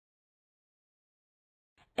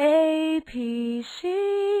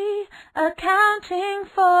A.P.C. Accounting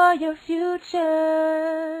for your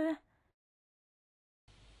future.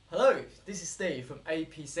 Hello, this is Steve from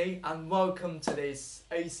A.P.C. and welcome to this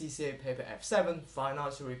ACCA Paper F7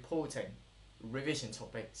 Financial Reporting revision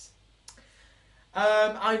topics.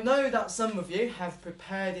 I know that some of you have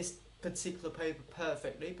prepared this particular paper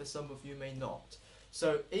perfectly, but some of you may not.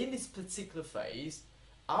 So in this particular phase,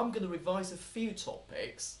 I'm going to revise a few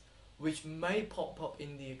topics which may pop up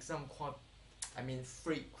in the exam quite,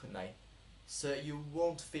 frequently. So you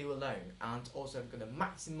won't feel alone, and also I'm going to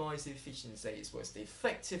maximise the efficiency as well as the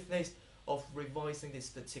effectiveness of revising this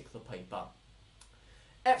particular paper.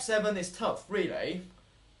 F7 is tough, really,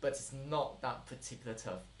 but it's not that particular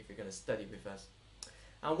tough if you're going to study with us.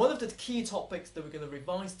 And one of the key topics that we're going to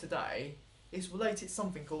revise today is related to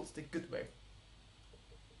something called the goodwill.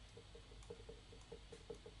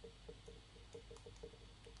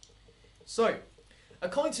 So,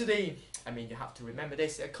 according to the, you have to remember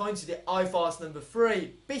this, according to the IFRS number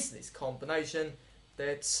 3 business combination,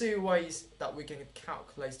 there are two ways that we can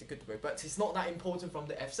calculate the goodwill, but it's not that important from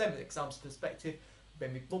the F7 exam's perspective,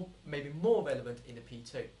 maybe more relevant in the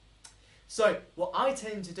P2. So, what I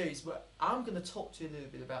tend to do is, I'm going to talk to you a little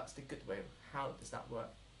bit about the goodwill. How does that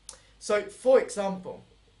work? So, for example,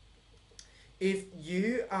 if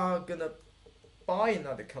you are going to buy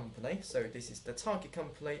another company, so this is the target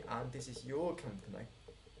company and this is your company.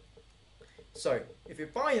 So if you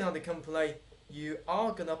buy another company, you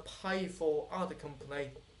are gonna pay for other company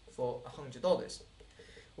for $100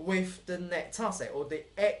 with the net asset or the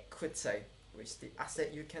equity, which is the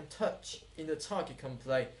asset you can touch in the target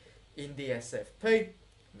company in the SFP.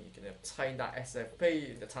 You can obtain that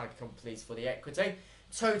SFP in the target companies for the equity.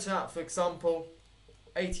 Total out, for example,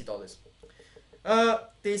 $80.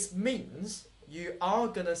 This means you are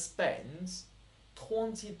going to spend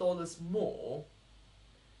 $20 more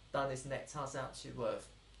than its net asset actually worth.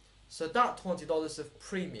 So that $20 of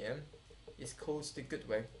premium is called the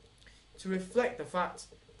goodwill, to reflect the fact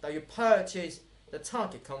that you purchase the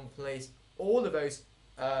target companies, all of those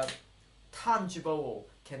tangible or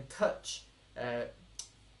can touch, as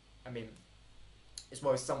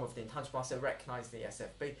well as some of the intangible assets recognized in the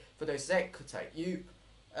SFP. For those equity, you,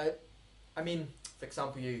 for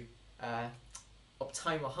example, you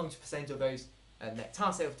obtain 100% of those net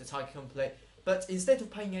asset of the target company, but instead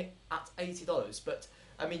of paying it at $80, but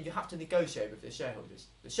you have to negotiate with the shareholders.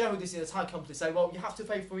 The shareholders in the target company say, well, you have to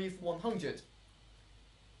pay for you for 100.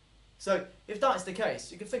 So if that is the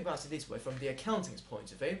case, you can think about it this way from the accounting's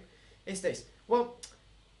point of view. It's this: well,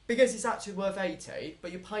 because it's actually worth 80,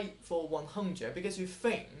 but you pay for 100 because you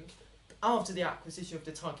think after the acquisition of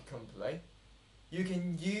the target company, you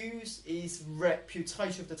can use its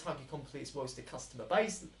reputation of the target company as well as the customer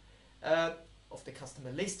base of the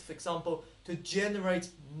customer list, for example, to generate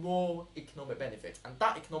more economic benefit. And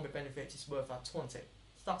that economic benefit is worth at 20.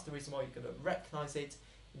 So that's the reason why you're going to recognize it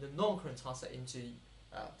in the non-current asset into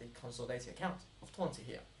the consolidated account of 20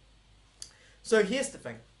 here. So here's the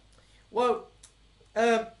thing. Well,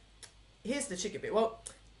 here's the tricky bit. Well,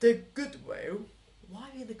 the goodwill, why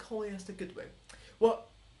are they calling us the goodwill? Well,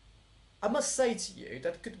 I must say to you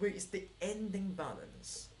that goodwill is the ending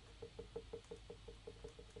balance.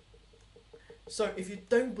 So if you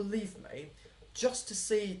don't believe me, just to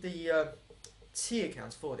see the T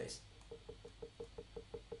accounts for this,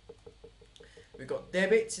 we've got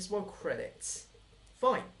debits as well credits.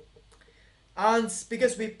 Fine. And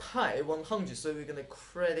because we pay 100, so we're going to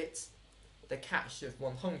credit the cash of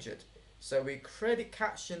 100. So we credit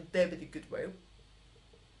cash and debit the goodwill.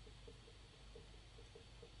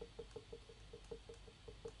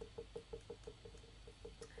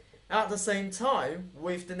 At the same time,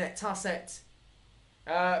 with the net asset,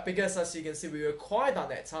 because as you can see, we acquired that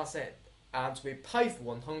net asset and we pay for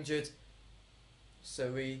 100,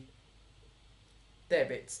 so we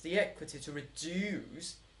debit the equity to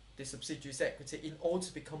reduce the subsidiary's equity in order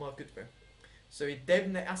to become our goodwill. So we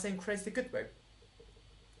debit the asset and credit the goodwill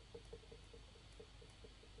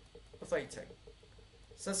of 80.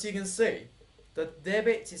 So as you can see, the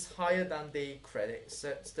debit is higher than the credit,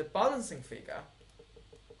 so the balancing figure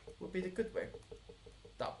would be the goodwill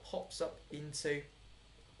that pops up into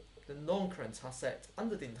the non-current asset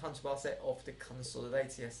under the intangible asset of the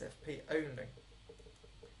consolidated SFP only.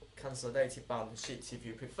 Consolidated balance sheets if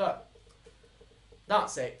you prefer.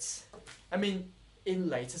 That's it. In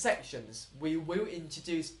later sections, we will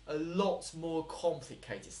introduce a lot more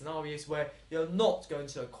complicated scenarios where you're not going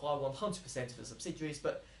to acquire 100% of the subsidiaries,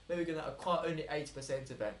 but maybe we're going to acquire only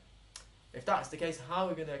 80% of them. If that's the case, how are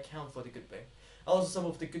we going to account for the goodwill? Also some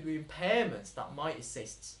of the goodwill impairments that might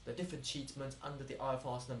exist, the different treatments under the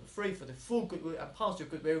IFRS number 3 for the full goodwill and partial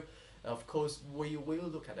goodwill. Of course, we will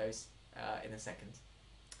look at those in a second.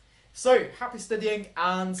 So, happy studying,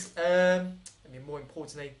 and more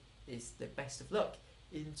importantly, is the best of luck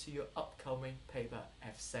into your upcoming paper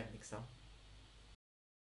F7 exam.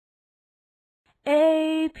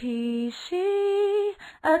 A.P.C.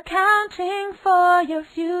 Accounting for your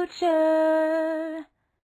future.